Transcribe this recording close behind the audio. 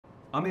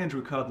I'm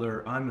Andrew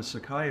Cutler. I'm a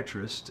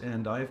psychiatrist,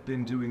 and I've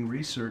been doing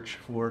research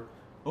for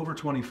over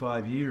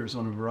 25 years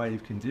on a variety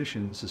of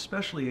conditions,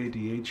 especially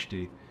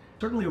ADHD.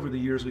 Certainly over the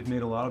years, we've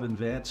made a lot of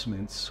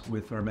advancements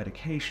with our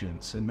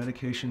medications, and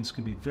medications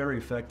can be very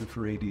effective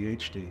for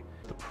ADHD.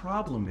 The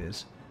problem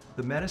is,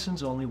 the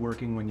medicine's only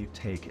working when you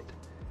take it.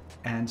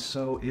 And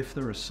so if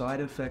there are side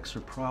effects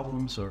or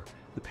problems, or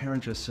the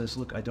parent just says,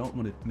 look, I don't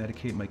want to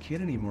medicate my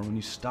kid anymore, when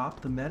you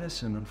stop the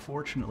medicine,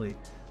 unfortunately,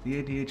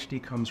 the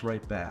ADHD comes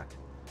right back.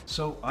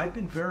 So I've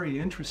been very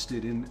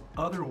interested in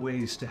other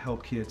ways to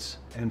help kids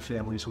and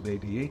families with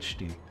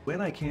ADHD. When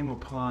I came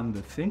upon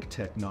the THYNK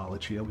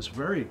technology, I was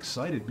very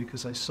excited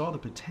because I saw the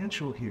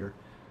potential here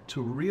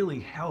to really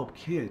help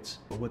kids.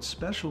 But what's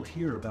special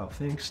here about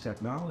THYNK's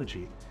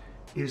technology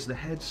is the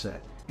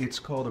headset. It's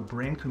called a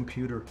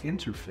brain-computer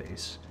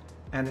interface,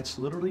 and it's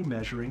literally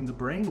measuring the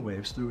brain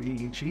waves through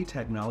EEG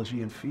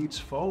technology and feeds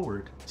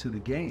forward to the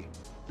game.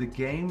 The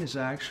game is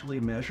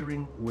actually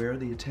measuring where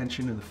the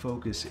attention and the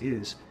focus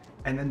is,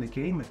 and then the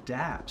game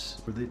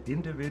adapts for the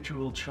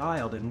individual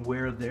child and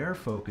where their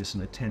focus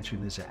and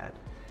attention is at.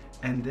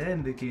 And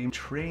then the game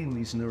trains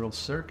these neural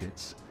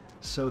circuits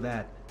so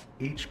that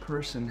each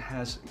person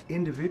has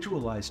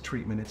individualized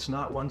treatment. It's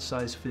not one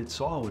size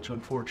fits all, which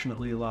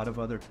unfortunately a lot of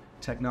other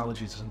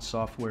technologies and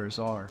softwares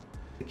are.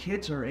 The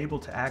kids are able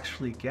to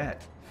actually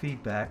get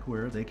feedback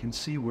where they can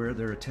see where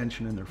their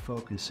attention and their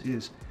focus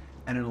is,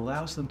 and it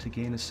allows them to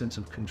gain a sense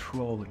of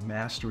control and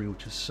mastery,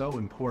 which is so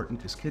important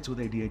because kids with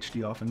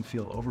ADHD often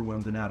feel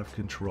overwhelmed and out of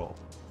control.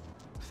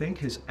 THYNK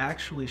has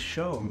actually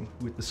shown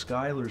with the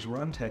Skylar's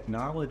Run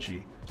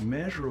technology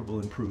measurable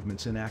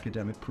improvements in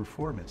academic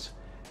performance,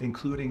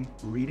 including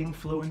reading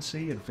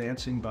fluency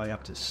advancing by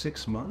up to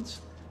 6 months,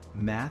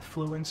 math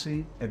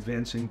fluency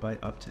advancing by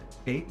up to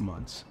 8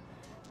 months,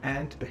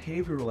 and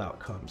behavioral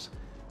outcomes,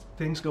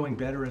 things going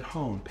better at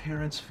home,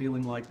 parents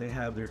feeling like they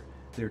have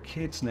their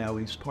kids now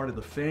as part of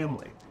the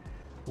family.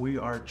 We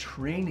are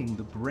training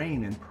the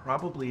brain and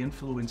probably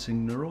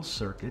influencing neural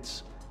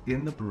circuits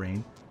in the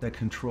brain that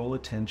control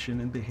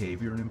attention and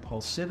behavior and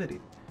impulsivity.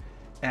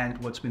 And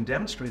what's been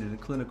demonstrated in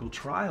clinical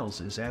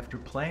trials is after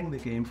playing the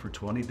game for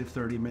 20 to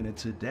 30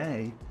 minutes a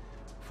day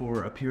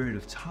for a period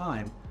of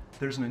time,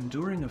 there's an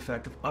enduring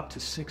effect of up to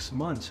 6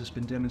 months has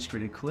been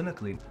demonstrated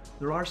clinically.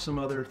 There are some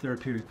other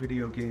therapeutic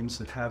video games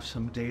that have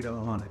some data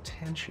on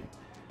attention,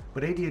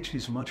 but ADHD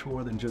is much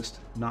more than just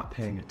not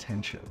paying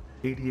attention.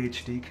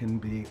 ADHD can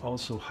be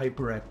also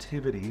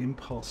hyperactivity,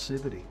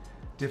 impulsivity,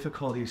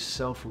 difficulty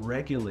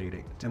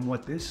self-regulating. And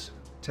what this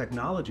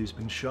technology has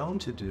been shown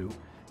to do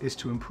is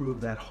to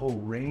improve that whole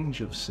range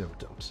of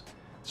symptoms.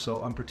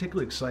 So I'm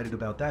particularly excited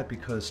about that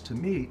because to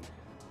me,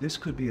 this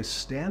could be a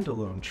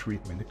standalone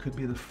treatment. It could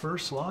be the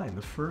first line,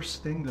 the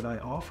first thing that I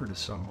offer to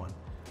someone.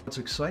 What's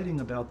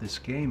exciting about this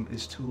game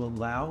is to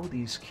allow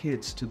these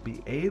kids to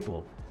be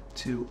able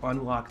to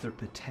unlock their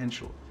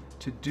potential,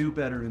 to do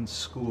better in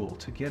school,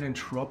 to get in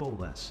trouble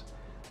less,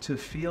 to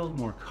feel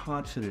more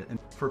confident. And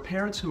for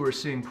parents who are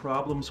seeing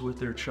problems with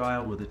their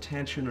child with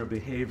attention or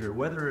behavior,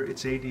 whether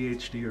it's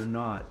ADHD or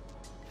not,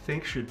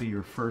 THYNK should be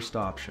your first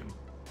option.